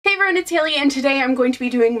everyone, it's Hailey, and today I'm going to be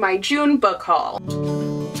doing my June book haul.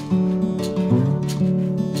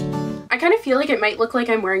 I kind of feel like it might look like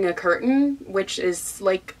I'm wearing a curtain, which is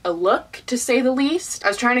like a look, to say the least. I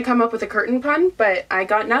was trying to come up with a curtain pun, but I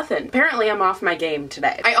got nothing. Apparently I'm off my game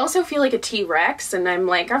today. I also feel like a T-Rex, and I'm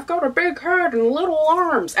like, I've got a big head and little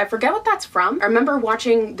arms. I forget what that's from. I remember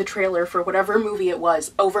watching the trailer for whatever movie it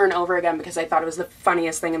was over and over again because I thought it was the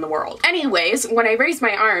funniest thing in the world. Anyways, when I raise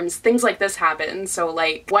my arms, things like this happen, so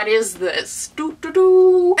like, what is this?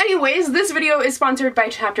 Doo-doo-doo. Anyways, this video is sponsored by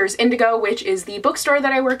Chapters Indigo, which is the bookstore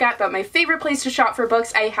that I work at, but my favorite place to shop for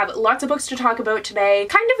books. I have lots of books to talk about today.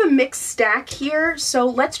 Kind of a mixed stack here, so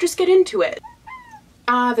let's just get into it.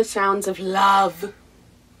 Ah, the sounds of love.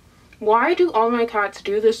 Why do all my cats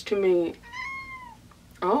do this to me?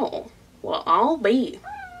 Oh, well, I'll be.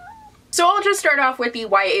 So I'll just start off with the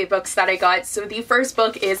YA books that I got. So the first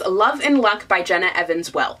book is Love and Luck by Jenna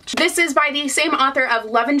Welch. This is by the same author of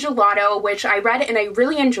Love and Gelato, which I read and I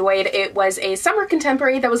really enjoyed. It was a summer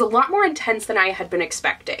contemporary that was a lot more intense than I had been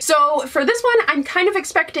expecting. So for this one, I'm kind of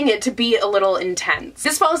expecting it to be a little intense.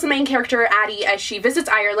 This follows the main character, Addie, as she visits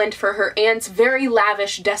Ireland for her aunt's very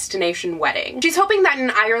lavish destination wedding. She's hoping that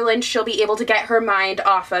in Ireland she'll be able to get her mind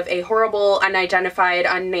off of a horrible, unidentified,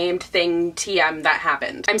 unnamed thing TM that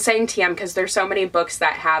happened. I'm saying TM because there's so many books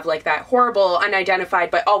that have like that horrible, unidentified,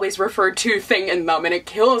 but always referred to thing in them, and it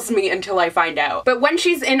kills me until I find out. But when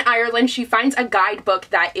she's in Ireland, she finds a guidebook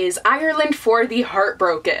that is Ireland for the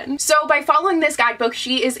Heartbroken. So by following this guidebook,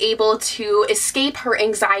 she is able to escape her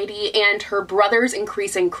anxiety and her brother's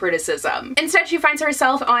increasing criticism. Instead, she finds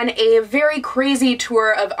herself on a very crazy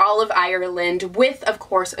tour of all of Ireland with, of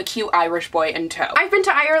course, a cute Irish boy in tow. I've been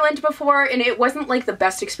to Ireland before, and it wasn't like the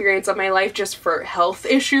best experience of my life just for health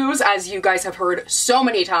issues, as you guys have heard so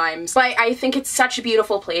many times, but I think it's such a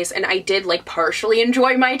beautiful place, and I did like partially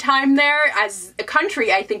enjoy my time there. As a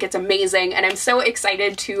country, I think it's amazing, and I'm so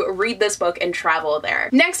excited to read this book and travel there.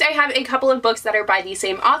 Next, I have a couple of books that are by the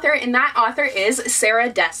same author, and that author is Sarah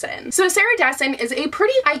Dessen. So Sarah Dessen is a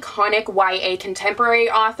pretty iconic YA contemporary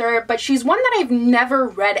author, but she's one that I've never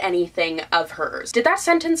read anything of hers. Did that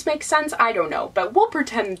sentence make sense? I don't know, but we'll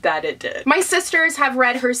pretend that it did. My sisters have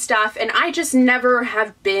read her stuff, and I just never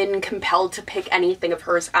have been compelled to pick anything of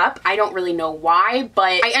hers up. I don't really know why,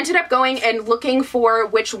 but I ended up going and looking for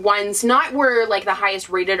which ones not were like the highest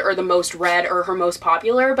rated or the most read or her most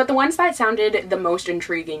popular, but the ones that sounded the most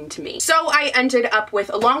intriguing to me. So I ended up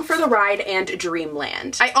with Along for the Ride and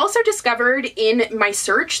Dreamland. I also discovered in my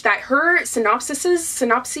search that her synopsi,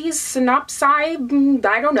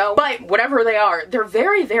 I don't know, but whatever they are, they're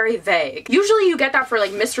very, very vague. Usually you get that for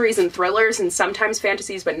like mysteries and thrillers and sometimes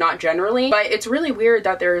fantasies, but not generally, but it's really weird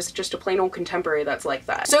that there's just a plain old contemporary that's like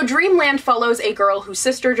that. So Dreamland follows a girl whose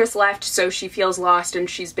sister just left, so she feels lost and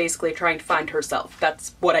she's basically trying to find herself.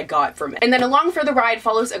 That's what I got from it. And then Along for the Ride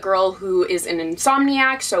follows a girl who is an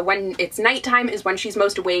insomniac, so when it's nighttime is when she's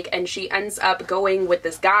most awake, and she ends up going with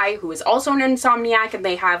this guy who is also an insomniac, and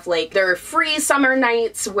they have like their free summer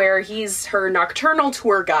nights where he's her nocturnal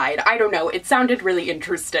tour guide. I don't know, it sounded really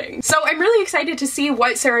interesting. So I'm really excited to see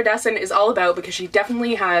what Sarah Dessen is all about because she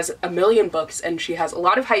definitely has a million books and she has a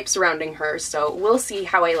lot of hype surrounding her, so we'll see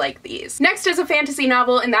how I like these. Next is a fantasy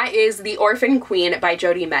novel, and that is The Orphan Queen by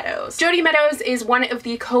Jodi Meadows. Jodi Meadows is one of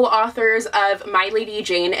the co-authors of My Lady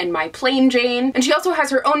Jane and My Plain Jane, and she also has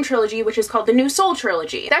her own trilogy, which is called the New Soul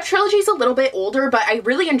Trilogy. That trilogy is a little bit older, but I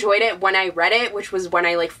really enjoyed it when I read it, which was when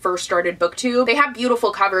I like first started BookTube. They have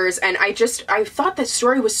beautiful covers, and I thought the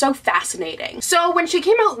story was so fascinating. So when she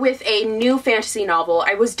came out with a new fantasy novel,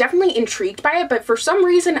 I was definitely intrigued by it, but for some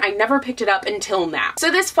reason I never picked it up until now.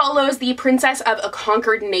 So this follows the princess of a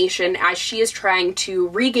conquered nation as she is trying to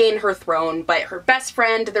regain her throne, but her best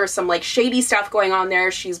friend, there's some like shady stuff going on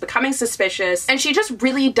there, she's becoming suspicious, and she just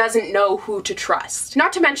really doesn't know who to trust.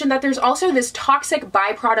 Not to mention that there's also this toxic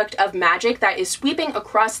byproduct of magic that is sweeping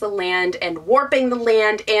across the land and warping the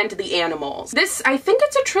land and the animals. This, I think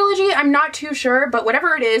it's a trilogy, I'm not too sure, but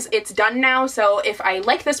whatever it is, it's done now, so if I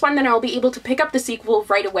like this one, then I'll be able to pick up the sequel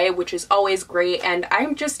right away, which is always great, and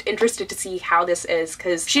I'm just interested to see how this is,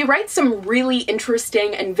 because she writes some really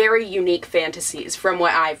interesting and very unique fantasies from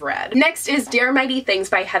what I've read. Next is Dare Mighty Things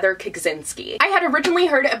by Heather Kaczynski. I had originally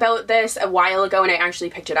heard about this a while ago, and I actually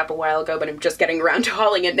picked it up a while ago, but I'm just getting around to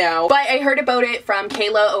hauling it now. But I heard about it from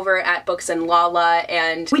Kayla over at Books and Lala,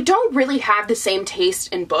 and we don't really have the same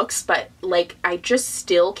taste in books, but like I just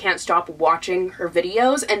still can't stop watching her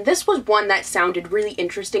videos, and this was one that sounded really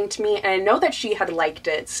interesting to me, and I know that she had liked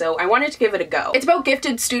it, so I wanted to give it a go. It's about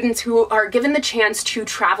gifted students who are given the chance to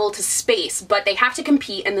travel to space, but they have to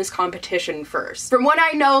compete in this competition first. From what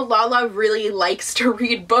I know, Lala really likes to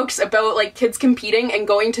read books about like kids competing and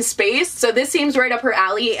going to space, so this seems right up her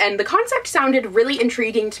alley, and the concept sounded really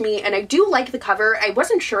intriguing to me, and I do like the cover. I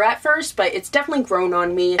wasn't sure at first, but it's definitely grown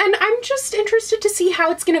on me, and I'm just interested to see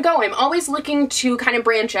how it's gonna go. I'm always looking to kind of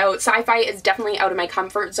branch out. Sci-fi is definitely out of my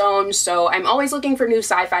comfort zone, so I'm always looking for new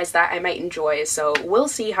sci-fis that I might enjoy, so we'll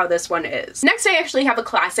see how this one is. Next, I actually have a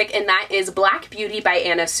classic, and that is Black Beauty by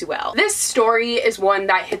Anna Sewell. This story is one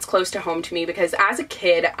that hits close to home to me because as a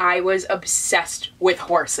kid, I was obsessed with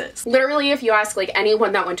horses. Literally, if you ask like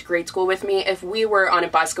anyone that went to grade school with me, if we were on a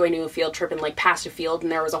bus going to a field trip and like past a field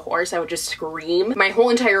and there was a horse, I would just scream. My whole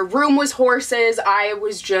entire room was horses. I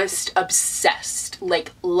was just obsessed,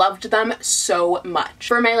 like loved them so much.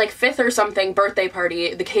 For my like 5th or something birthday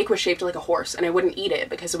party, the cake was shaped like a horse and I wouldn't eat it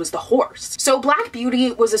because it was the horse. So Black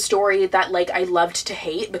Beauty was a story that like I loved to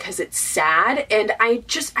hate because it's sad, and I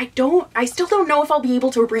still don't know if I'll be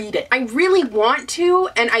able to read it. I really want to,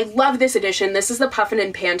 and I love this edition. This is the Puffin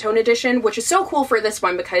and Pantone edition, which is so cool for this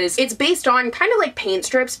one because it's based on kind of like paint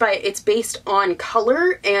strips, but it's based on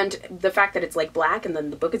color, and the fact that it's like black and then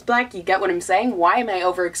the book is black, you get what I'm saying? Why am I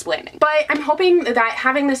over explaining? But I'm hoping that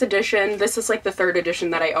having this edition, this is like the 3rd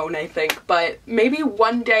edition that I own, I think, but maybe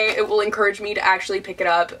one day it will encourage me to actually pick it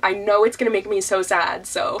up. I know it's gonna make me so sad,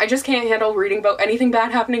 so I just can't handle reading about anything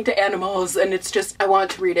bad happening to animals, and it's just, I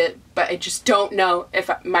want to read it, but I just don't know if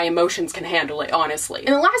my emotions can handle it, honestly.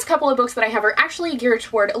 And the last couple of books that I have are actually geared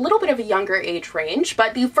toward a little bit of a younger age range,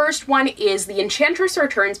 but the first one is The Enchantress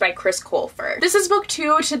Returns by Chris Colfer. This is book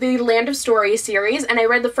 2 to the Land of Stories series, and I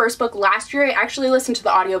read the first book last year. I actually listened to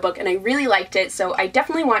the audiobook and I really liked it, so I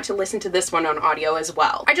definitely want to listen to this one on audio as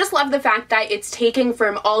well. I just love the fact that it's taking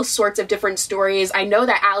from all sorts of different stories. I know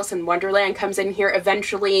that Alice in Wonderland comes in here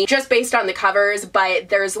eventually, just based on the covers, but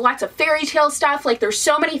there's lots of fairy tale stuff. Like, there's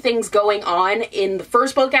so many things going on in the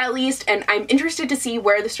first book at least, and I'm interested to see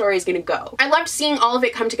where the story is gonna go. I loved seeing all of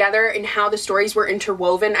it come together and how the stories were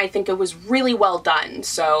interwoven. I think it was really well done,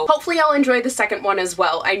 so hopefully I'll enjoy the second one as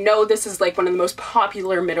well. I know this is like one of the most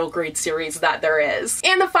popular middle grade series that there is.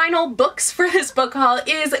 And the final books for this book haul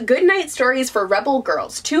is Goodnight Stories for Rebel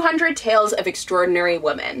Girls, 200 Tales of Extraordinary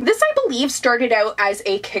Women. This, I believe, started out as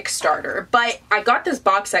a Kickstarter, but I got this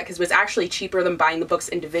box set because it was actually cheaper than buying the books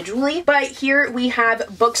individually. But here we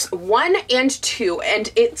have books 1 and 2,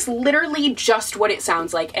 and it's literally just what it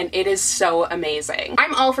sounds like, and it is so amazing.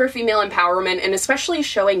 I'm all for female empowerment, and especially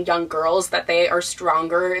showing young girls that they are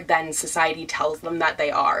stronger than society tells them that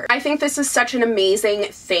they are. I think this is such an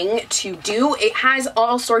amazing thing to do. It has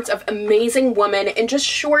all sorts of amazing women and just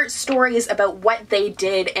short stories about what they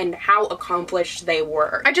did and how accomplished they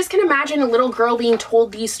were. I just can imagine a little girl being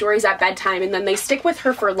told these stories at bedtime, and then they stick with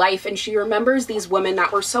her for life, and she remembers these women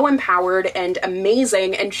that were so empowered and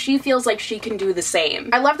amazing, and she feels like she can do the same.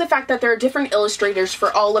 I love the fact that there are different illustrators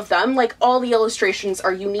for all of them. Like, all the illustrations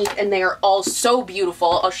are unique and they are all so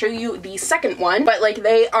beautiful. I'll show you the second one, but like,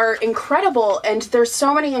 they are incredible, and there's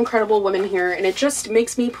so many incredible women here, and it just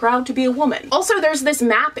makes me proud to be a woman. Also, there's this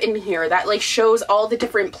map in here that like shows all the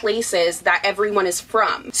different places that everyone is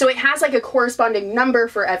from. So it has like a corresponding number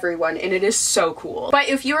for everyone, and it is so cool. But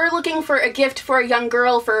if you're looking for a gift for a young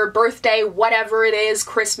girl for a birthday, whatever it is,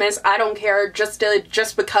 Christmas, I don't care, just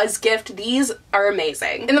because gift, these are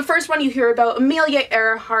amazing. In the first one, you hear about Amelia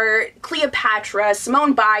Earhart, Cleopatra,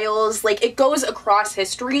 Simone Biles. Like, it goes across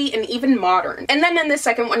history and even modern. And then in the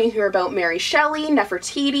second one, you hear about Mary Shelley,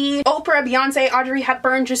 Nefertiti, Oprah, Beyonce, Audrey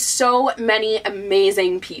Hepburn, just so many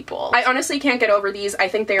amazing people. I honestly can't get over these. I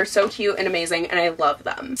think they are so cute and amazing, and I love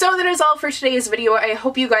them. So that is all for today's video. I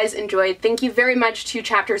hope you guys enjoyed. Thank you very much to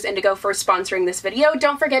Chapters Indigo for sponsoring this video.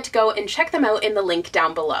 Don't forget to go and check them out in the link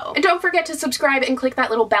down below. And don't forget to subscribe and click that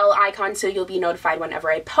little bell icon so you'll be notified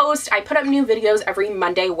whenever I post. I put up new videos every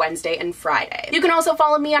Monday, Wednesday, and Friday. You can also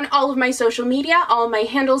follow me on all of my social media. All of my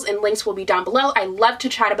handles and links will be down below. I love to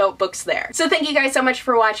chat about books there. So thank you guys so much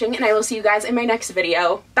for watching, and I will see you guys in my next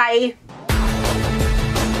video. Bye!